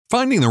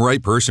Finding the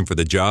right person for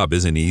the job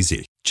isn't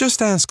easy. Just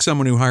ask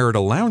someone who hired a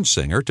lounge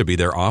singer to be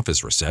their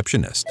office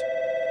receptionist.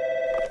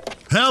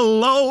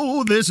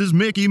 Hello, this is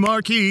Mickey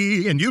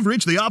Marquis, and you've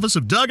reached the office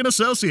of Doug &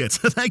 Associates.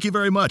 Thank you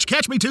very much.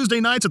 Catch me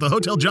Tuesday nights at the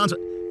Hotel Johnson.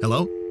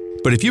 Hello?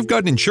 But if you've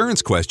got an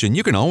insurance question,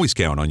 you can always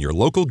count on your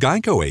local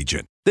Geico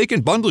agent. They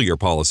can bundle your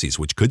policies,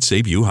 which could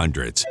save you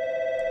hundreds.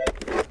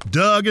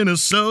 Doug &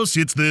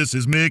 Associates, this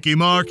is Mickey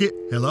Marquis.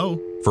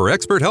 Hello? For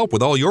expert help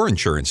with all your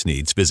insurance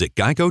needs, visit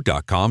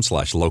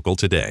geico.com/local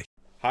today.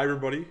 Hi,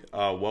 everybody.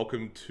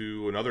 Welcome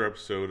to another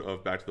episode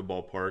of Back to the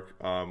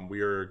Ballpark.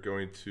 We are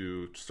going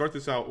to start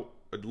this out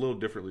a little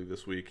differently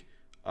this week.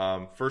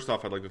 First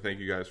off, I'd like to thank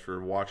you guys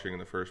for watching in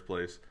the first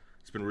place.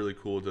 It's been really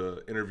cool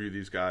to interview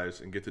these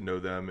guys and get to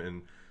know them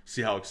and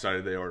see how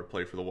excited they are to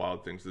play for the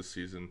Wild Things this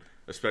season,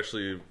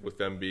 especially with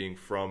them being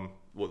from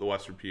the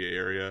Western PA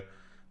area.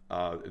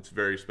 It's a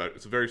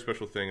very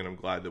special thing, and I'm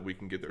glad that we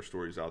can get their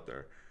stories out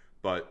there.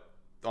 But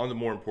on the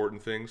more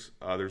important things,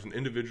 there's an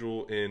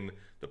individual in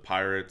the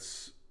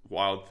Pirates,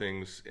 Wild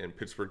Things, and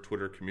Pittsburgh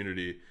Twitter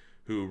community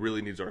who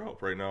really needs our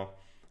help right now.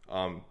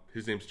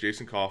 His name's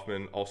Jason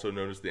Kaufman, also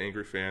known as the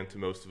Angry Fan to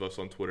most of us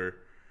on Twitter.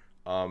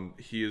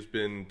 He has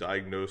been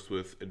diagnosed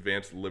with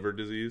advanced liver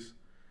disease,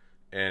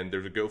 and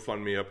there's a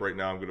GoFundMe up right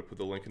now. I'm going to put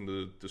the link in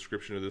the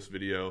description of this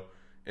video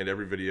and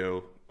every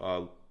video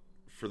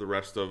for the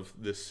rest of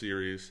this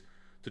series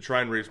to try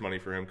and raise money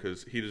for him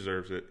because he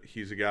deserves it.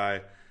 He's a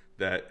guy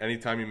that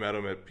anytime you met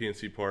him at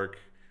PNC Park,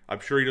 I'm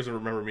sure he doesn't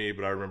remember me,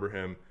 but I remember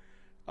him.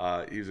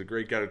 He's a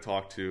great guy to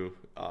talk to.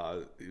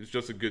 It was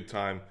just a good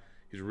time.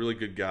 He's a really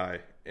good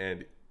guy,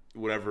 and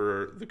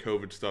whenever the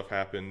COVID stuff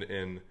happened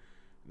and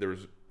there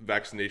was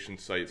vaccination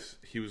sites,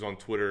 he was on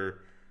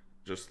Twitter.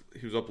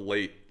 He was up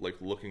late,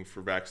 like looking for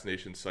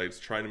vaccination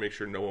sites, trying to make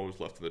sure no one was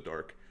left in the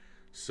dark.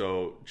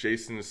 So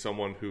Jason is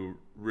someone who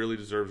really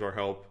deserves our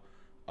help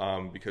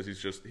because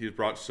he's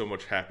brought so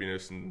much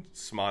happiness and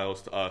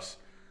smiles to us.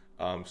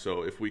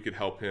 So if we could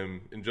help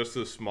him in just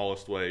the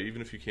smallest way,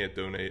 even if you can't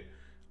donate,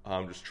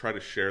 just try to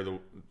share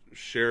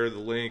the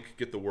link,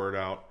 get the word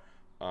out.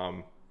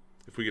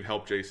 If we could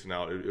help Jason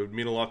out, it would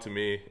mean a lot to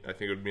me. I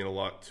think it would mean a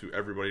lot to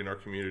everybody in our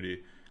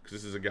community because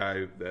this is a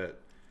guy that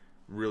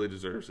really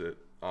deserves it.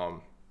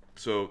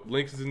 So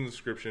link is in the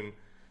description,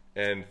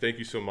 and thank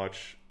you so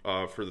much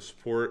for the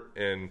support,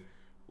 and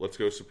let's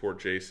go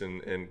support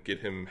Jason and get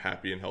him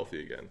happy and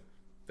healthy again.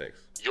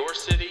 Thanks. Your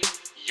city,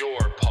 your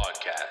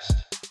podcast.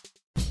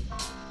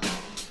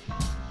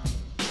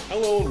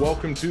 Hello and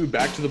welcome to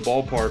Back to the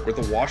Ballpark with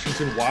the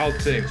Washington Wild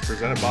Things,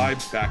 presented by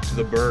Back to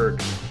the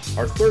Burgh.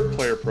 Our third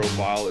player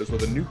profile is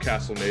with a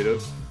Newcastle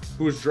native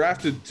who was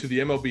drafted to the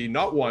MLB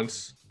not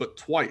once, but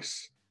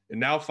twice, and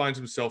now finds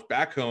himself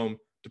back home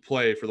to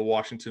play for the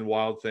Washington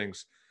Wild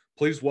Things.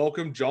 Please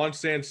welcome John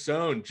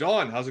Sansone.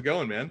 John, how's it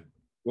going, man?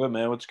 Good,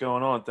 man. What's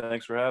going on?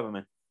 Thanks for having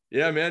me.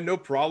 Yeah, man, no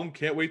problem.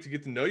 Can't wait to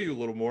get to know you a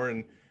little more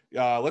and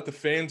let the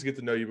fans get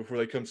to know you before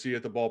they come see you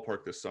at the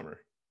ballpark this summer.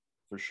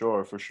 For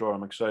sure.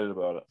 I'm excited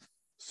about it.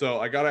 So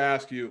I got to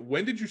ask you,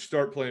 when did you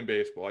start playing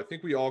baseball? I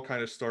think we all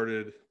kind of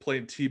started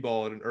playing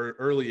t-ball at an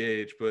early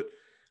age, but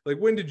like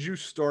when did you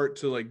start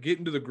to like get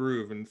into the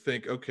groove and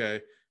think,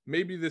 okay,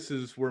 maybe this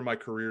is where my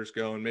career's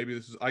going.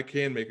 Maybe I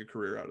can make a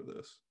career out of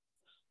this.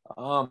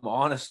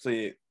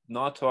 Honestly,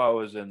 not till I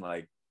was in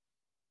like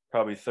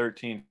probably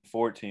 13,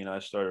 14, I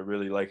started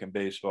really liking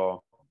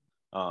baseball.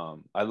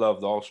 I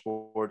loved all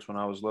sports when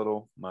I was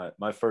little.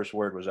 My first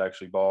word was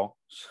actually ball.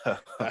 So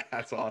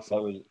that's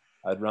awesome.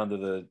 I'd run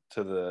to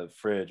the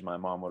fridge. My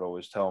mom would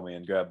always tell me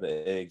and grab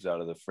the eggs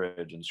out of the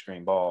fridge and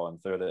scream ball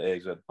and throw the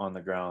eggs on the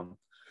ground.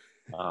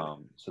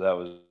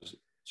 So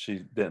she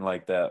didn't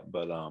like that,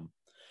 but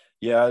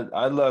yeah,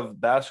 I love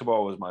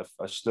basketball. Was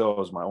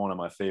one of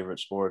my favorite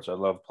sports. I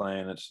love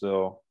playing it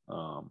still.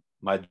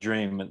 My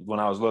dream when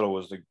I was little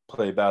was to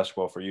play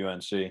basketball for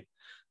UNC.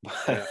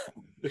 But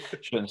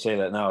shouldn't say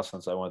that now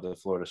since I went to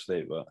Florida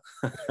State, but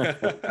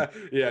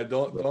yeah,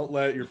 don't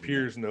let your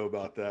peers know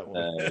about that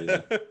one. Yeah.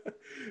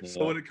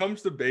 So when it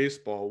comes to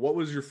baseball, what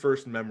was your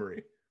first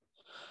memory?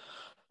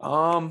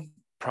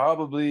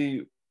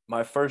 Probably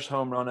my first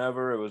home run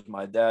ever. It was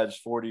my dad's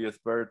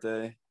 40th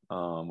birthday. I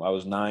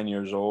was 9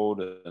 years old,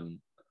 and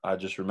I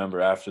just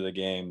remember after the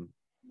game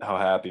how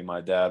happy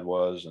my dad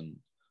was, and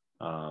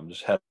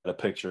just had a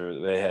picture.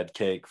 They had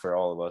cake for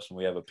all of us, and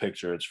we have a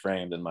picture. It's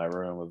framed in my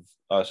room of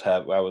us. I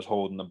was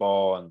holding the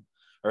ball,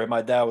 or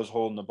my dad was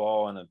holding the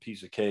ball and a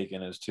piece of cake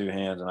in his two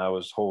hands, and I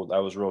was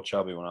real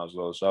chubby when I was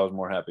little, so I was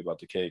more happy about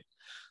the cake.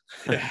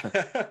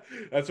 Yeah,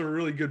 that's a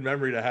really good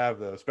memory to have,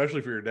 though,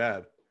 especially for your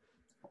dad.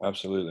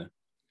 Absolutely.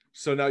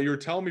 So now you were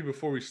telling me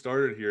before we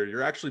started here,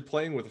 you're actually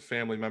playing with a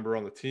family member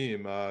on the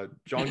team,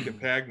 John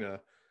Campagna.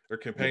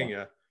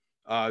 Yeah.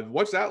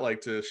 What's that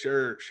like to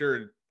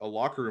share a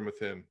locker room with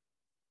him?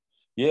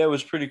 Yeah, it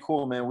was pretty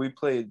cool, man. We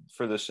played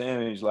for the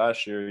Sammies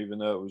last year, even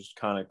though it was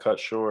kind of cut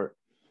short.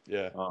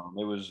 Yeah.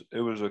 It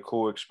was a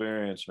cool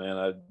experience, man.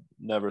 I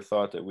never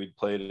thought that we'd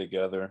play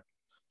together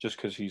just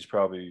because he's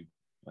probably,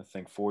 I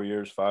think, 5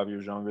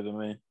 years younger than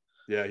me.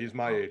 Yeah, he's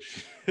my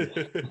age.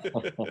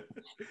 But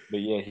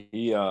yeah,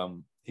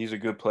 he's a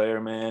good player,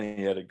 man.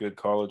 He had a good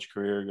college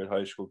career, good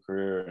high school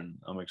career, and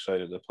I'm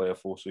excited to play a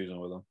full season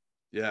with him.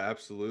 Yeah,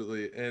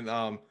 absolutely. And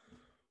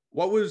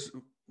what was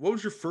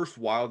your first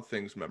Wild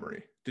Things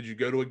memory? Did you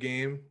go to a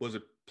game? Was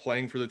it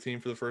playing for the team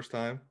for the first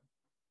time?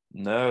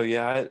 No,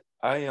 yeah,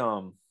 I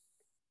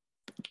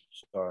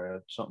sorry,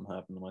 something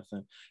happened to my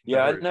thing. No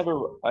Yeah,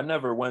 worries. I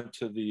never went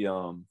to the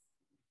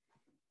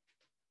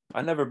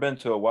I never been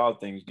to a Wild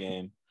Things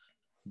game,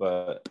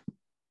 but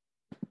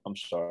I'm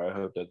sorry. I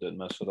hope that didn't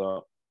mess it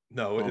up.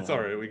 No, it's all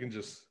right. We can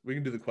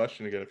do the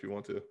question again if you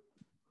want to.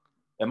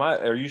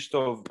 Are you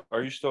still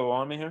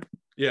on me here?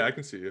 Yeah, I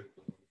can see you.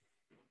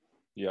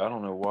 Yeah, I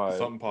don't know why.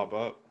 Something pop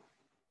up.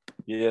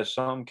 Yeah,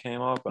 something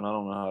came up and I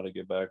don't know how to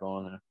get back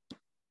on here.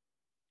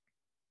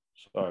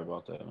 Sorry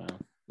about that, man.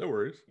 No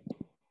worries.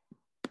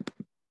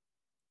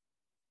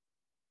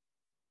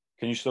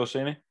 Can you still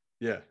see me?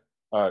 Yeah.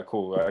 All right,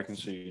 cool. I can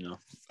see you now.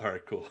 All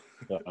right, cool.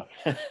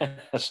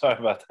 Sorry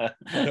about that.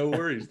 No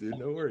worries, dude.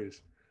 No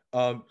worries.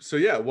 So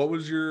yeah, what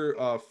was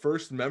your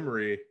first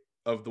memory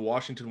of the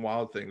Washington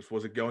Wild Things?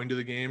 Was it going to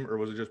the game or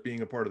was it just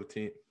being a part of the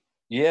team?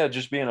 Yeah,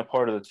 just being a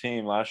part of the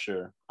team last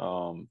year.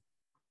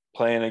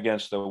 Playing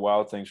against the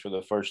Wild Things for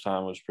the first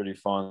time was pretty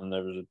fun.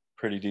 There was a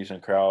pretty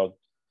decent crowd,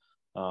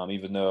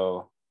 even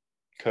though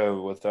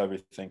with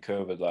everything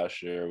COVID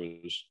last year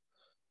was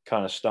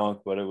kind of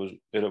stunk, but it was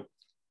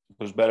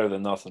better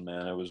than nothing,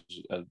 man. It was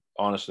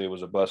honestly, it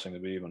was a blessing to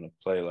be even to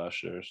play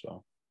last year.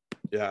 So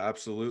yeah,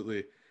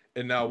 absolutely.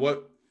 And now,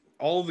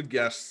 all the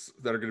guests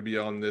that are going to be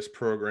on this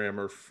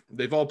program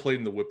they've all played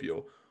in the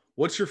WPIAL.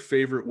 What's your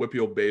favorite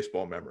WPIAL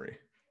baseball memory?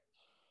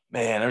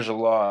 Man, there's a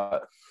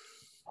lot.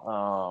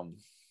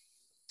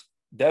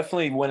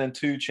 Definitely winning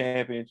 2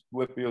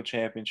 WPIAL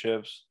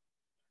championships.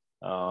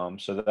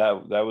 So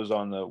that was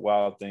on the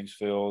Wild Things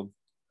field.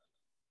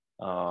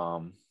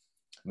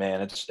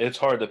 Man, it's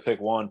hard to pick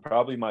one.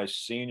 Probably my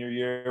senior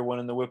year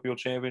winning the WPIAL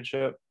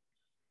championship.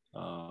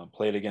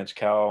 Played against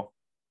Cal.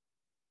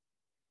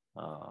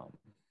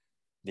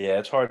 Yeah,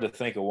 it's hard to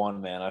think of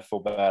one, man. I feel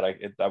bad.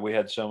 We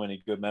had so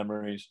many good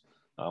memories.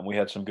 We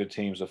had some good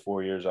teams the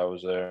 4 years I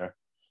was there.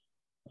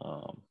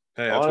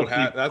 Hey,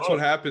 that's what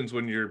happens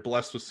when you're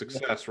blessed with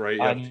success, right?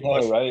 I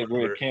know, right?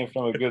 We came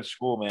from a good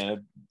school,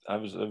 man.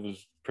 It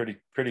was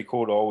pretty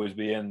cool to always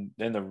be in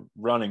the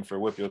running for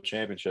WPIAL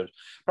championships.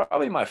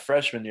 Probably my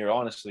freshman year,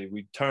 honestly,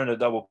 we turned a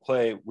double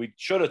play. We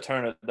should have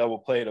turned a double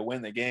play to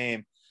win the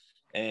game,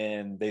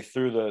 and they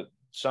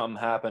something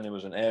happened. It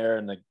was an error,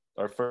 and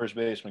our first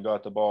baseman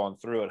got the ball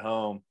and threw it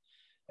home,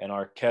 and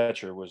our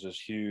catcher was this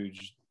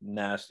huge,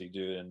 nasty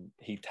dude, and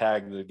he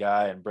tagged the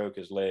guy and broke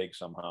his leg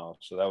somehow.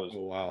 So that was,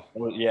 oh, wow.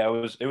 Yeah,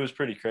 it was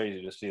pretty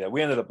crazy to see that.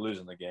 We ended up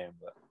losing the game,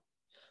 but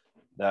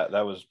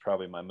that was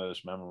probably my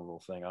most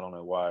memorable thing. I don't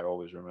know why I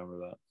always remember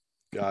that.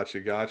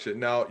 Gotcha.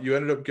 Now, you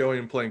ended up going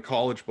and playing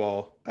college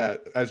ball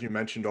at, as you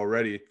mentioned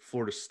already,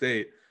 Florida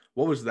State.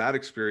 What was that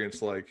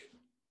experience like?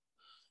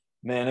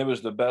 Man, it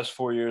was the best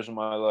 4 years of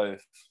my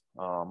life.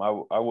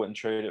 I wouldn't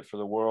trade it for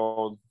the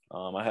world.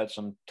 I had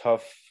some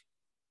tough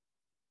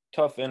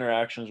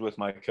interactions with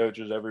my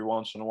coaches every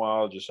once in a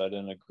while. Just I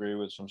didn't agree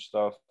with some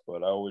stuff,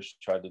 but I always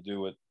tried to do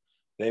what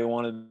they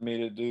wanted me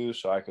to do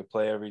so I could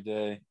play every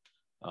day.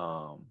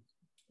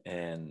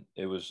 And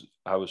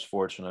I was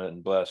fortunate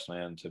and blessed,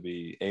 man, to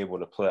be able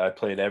to play. I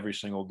played every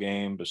single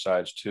game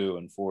besides 2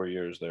 in 4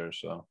 years there.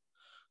 So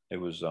it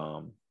was,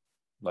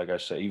 like I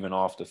said, even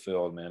off the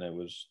field, man, it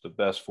was the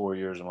best 4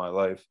 years of my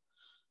life.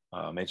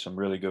 Made some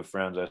really good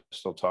friends. I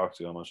still talk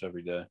to almost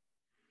every day.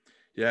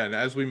 Yeah, and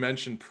as we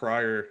mentioned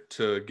prior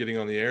to getting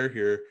on the air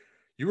here,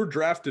 you were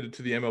drafted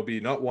to the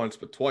MLB not once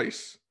but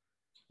twice.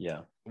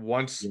 Yeah.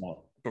 Once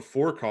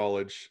before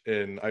college,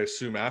 and I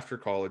assume after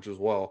college as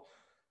well.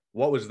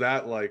 What was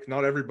that like?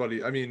 Not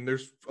everybody. I mean,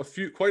 there's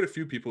quite a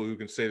few people who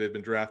can say they've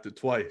been drafted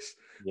twice.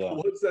 Yeah.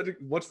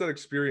 What's that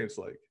experience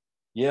like?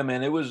 Yeah,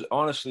 man. It was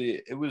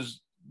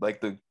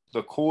like the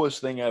coolest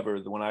thing ever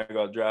when I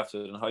got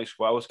drafted in high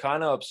school. I was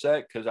kind of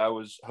upset because I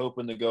was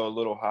hoping to go a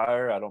little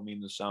higher. I don't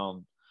mean to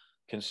sound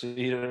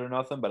conceited or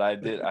nothing, but I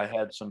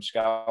had some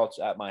scouts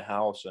at my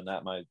house, and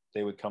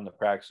they would come to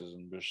practices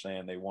and were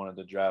saying they wanted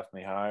to draft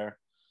me higher.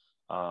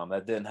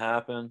 That didn't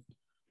happen.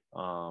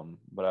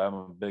 But I'm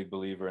a big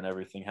believer in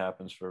everything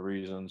happens for a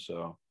reason.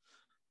 So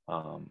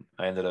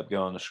I ended up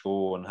going to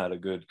school and had a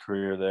good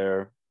career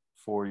there,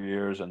 4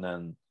 years. And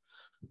then,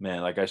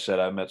 man, like I said,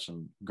 I met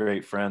some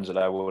great friends that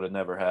I would have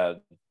never had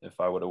if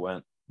I would have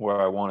went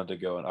where I wanted to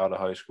go out of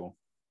high school.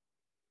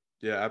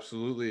 Yeah,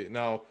 absolutely.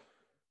 Now,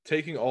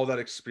 taking all that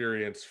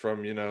experience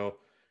from,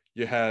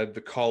 you had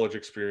the college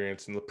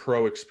experience and the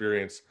pro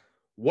experience,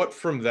 what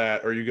from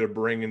that are you going to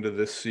bring into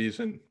this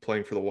season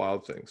playing for the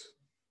Wild Things?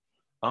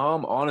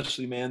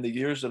 Honestly, man, the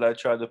years that I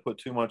tried to put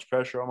too much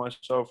pressure on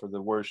myself are the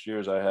worst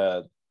years I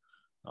had.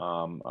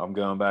 I'm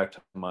going back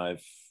to my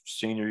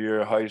senior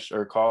year of high school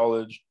or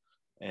college,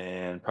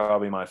 and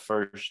probably my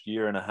first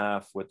year and a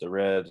half with the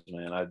Reds,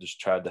 man. I just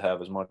tried to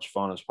have as much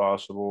fun as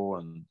possible,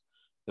 and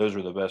those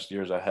were the best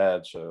years I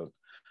had. So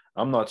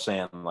I'm not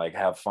saying like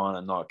have fun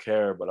and not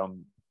care, but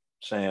I'm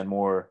saying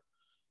more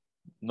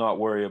not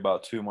worry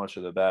about too much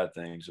of the bad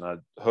things. And I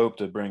hope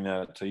to bring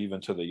that to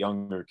even to the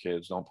younger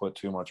kids. Don't put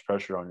too much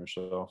pressure on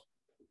yourself.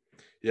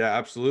 Yeah,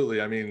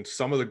 absolutely. I mean,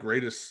 some of the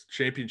greatest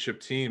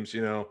championship teams,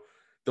 you know,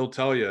 they'll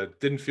tell you it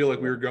didn't feel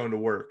like we were going to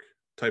work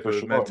type For of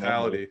sure,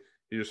 mentality.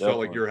 You just felt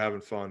like definitely. you were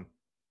having fun.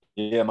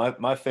 Yeah,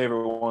 my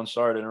favorite one.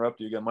 Sorry to interrupt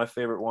you again. My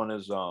favorite one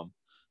is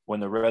when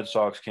the Red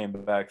Sox came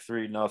back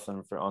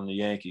 3-0 on the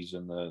Yankees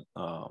in the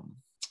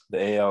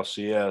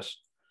ALCS,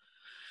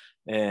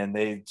 and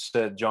they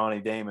said Johnny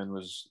Damon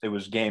it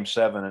was Game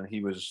 7, and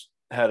he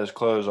had his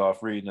clothes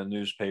off reading a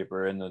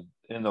newspaper in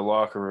the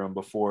locker room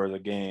before the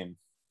game,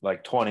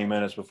 like 20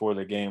 minutes before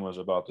the game was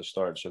about to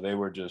start. So they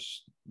were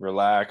just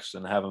relaxed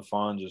and having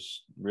fun,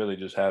 just really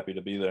just happy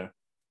to be there.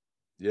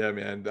 Yeah,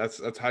 man,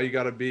 that's how you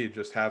got to be.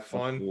 Just have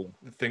fun.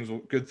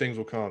 Absolutely. Good things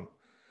will come.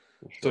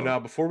 For So sure. now,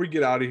 before we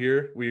get out of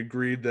here, we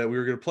agreed that we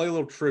were going to play a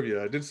little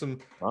trivia. I did some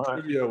All right.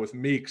 trivia with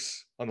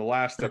Meeks on the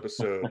last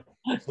episode.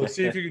 So let's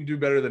see if you can do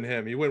better than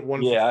him. He went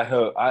 1 Yeah,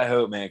 for 4. I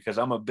hope, man, because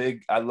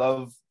I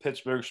love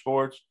Pittsburgh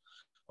sports.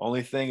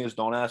 Only thing is,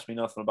 don't ask me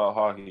nothing about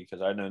hockey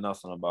because I know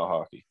nothing about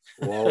hockey.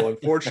 Well,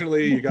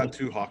 unfortunately, you got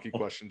 2 hockey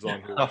questions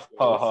on here. So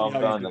I'm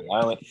done.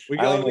 We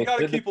got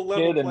to keep a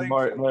level playing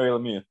field. Larry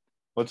Lemieux.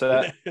 What's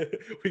that?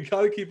 We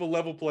got to keep a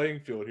level playing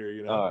field here,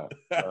 you know.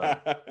 All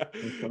right.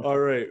 All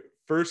right.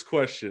 First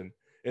question,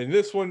 and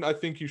this one I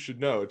think you should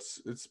know.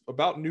 It's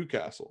about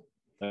Newcastle.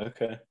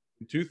 Okay.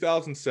 In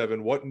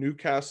 2007, what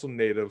Newcastle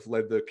native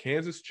led the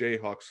Kansas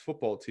Jayhawks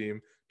football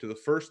team to the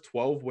first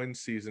 12-win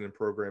season in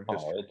program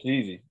history? Oh, it's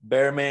easy.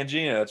 Bear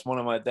Mangina. That's one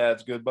of my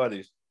dad's good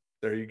buddies.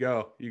 There you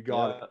go. You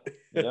got it.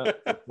 Yeah.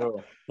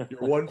 For sure.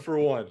 You're 1 for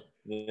 1.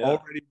 Yeah.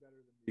 Already better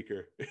than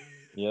Meeker.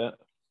 Yeah.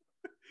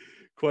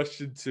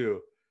 Question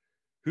 2.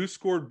 Who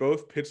scored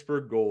both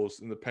Pittsburgh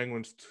goals in the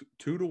Penguins'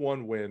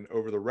 2-1 win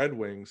over the Red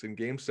Wings in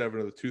Game 7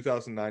 of the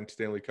 2009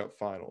 Stanley Cup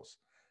Finals?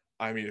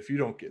 I mean, if you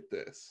don't get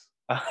this.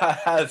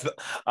 I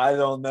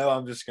don't know.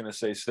 I'm just gonna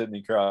say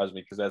Sidney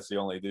Crosby because that's the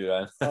only dude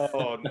I.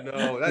 Oh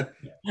no!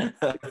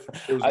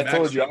 It was I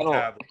told you I don't.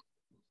 Talbot.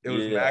 It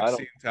was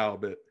Maxine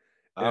Talbot.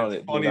 And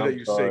it's funny that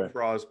you say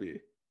Crosby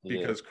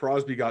because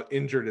Crosby got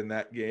injured in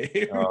that game.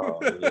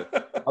 Yeah.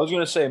 I was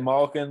gonna say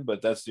Malkin,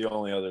 but that's the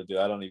only other dude.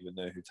 I don't even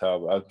know who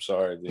Talbot. I'm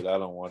sorry, dude. I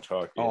don't watch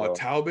hockey. Oh,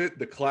 Talbot,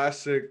 the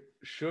classic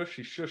shush.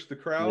 He shushed the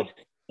crowd.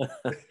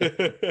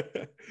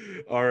 Yeah.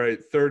 All right.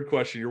 Third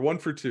question. You're 1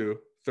 for 2.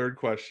 Third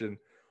question.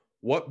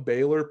 What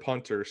Baylor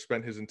punter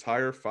spent his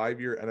entire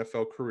 5-year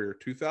NFL career,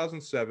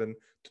 2007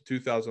 to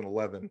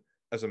 2011,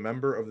 as a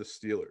member of the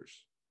Steelers?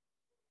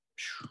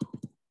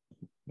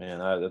 Man,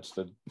 that's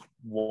the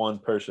one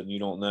person you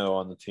don't know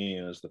on the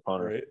team is the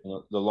punter. Right.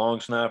 The long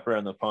snapper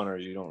and the punter,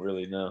 you don't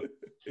really know.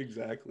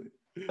 Exactly.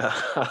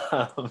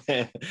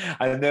 Man,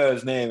 I know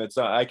his name.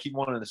 I keep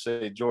wanting to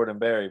say Jordan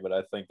Berry, but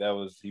I think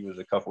he was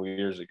a couple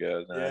years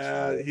ago. No,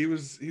 yeah, he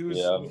was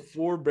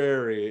before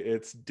Berry.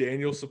 It's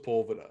Daniel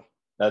Sepulveda.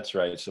 That's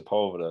right,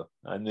 Sepulveda.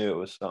 I knew it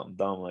was something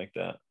dumb like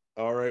that.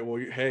 All right. Well,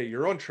 hey,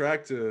 you're on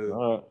track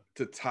to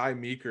tie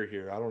Meeker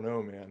here. I don't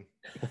know, man.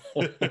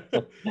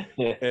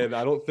 And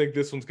I don't think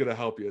this one's going to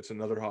help you. It's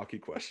another hockey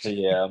question.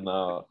 Yeah, I'm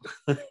not.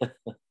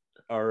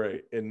 All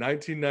right. In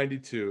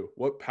 1992,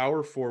 what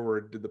power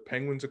forward did the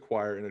Penguins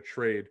acquire in a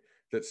trade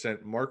that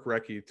sent Mark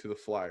Recchi to the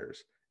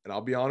Flyers? And I'll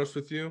be honest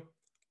with you,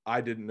 I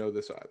didn't know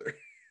this either.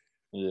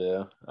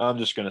 Yeah, I'm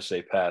just gonna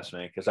say pass,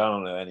 man, because I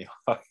don't know any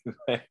hockey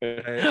players.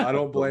 Hey, I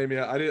don't blame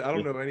you. I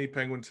don't know any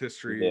Penguins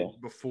history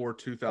before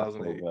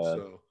 2008.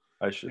 So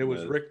I should. It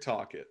was Rick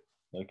Tocchet.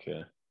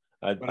 Okay,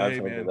 I've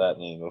heard of that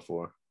name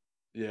before.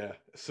 Yeah.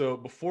 So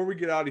before we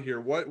get out of here,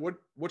 what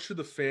should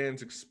the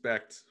fans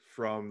expect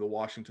from the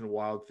Washington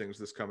Wild things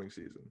this coming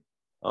season?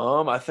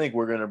 I think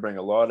we're gonna bring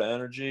a lot of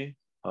energy.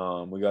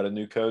 We got a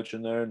new coach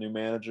in there, new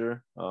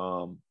manager.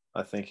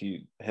 I think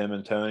him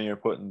and Tony are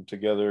putting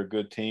together a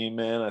good team,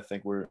 man. I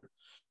think we're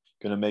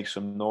going to make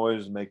some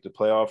noise, make the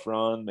playoff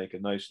run, make a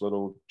nice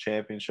little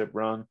championship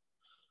run.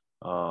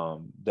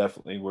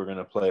 Definitely we're going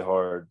to play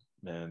hard,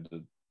 man.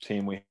 The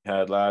team we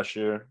had last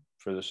year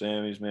for the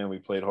Sammies, man, we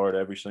played hard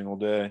every single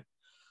day.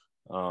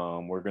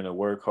 We're going to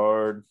work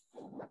hard.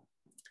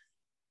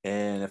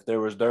 And if there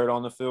was dirt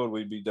on the field,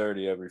 we'd be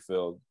dirty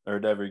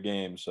every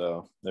game.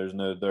 So there's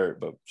no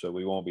dirt, so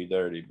we won't be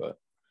dirty, but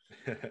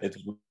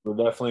we're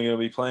definitely going to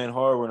be playing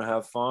hard. We're going to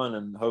have fun,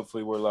 and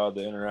hopefully we're allowed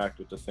to interact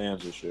with the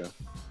fans this year.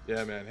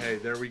 Yeah, man. Hey,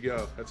 there we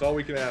go. That's all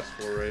we can ask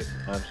for, right?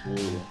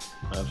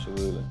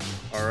 Absolutely.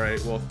 All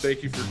right. Well,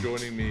 thank you for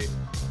joining me,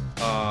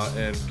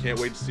 and can't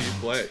wait to see you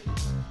play.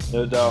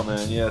 No doubt,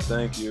 man. Yeah,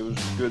 thank you. It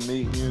was good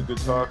meeting you, good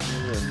talking to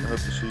you, and hope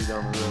to see you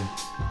down the road.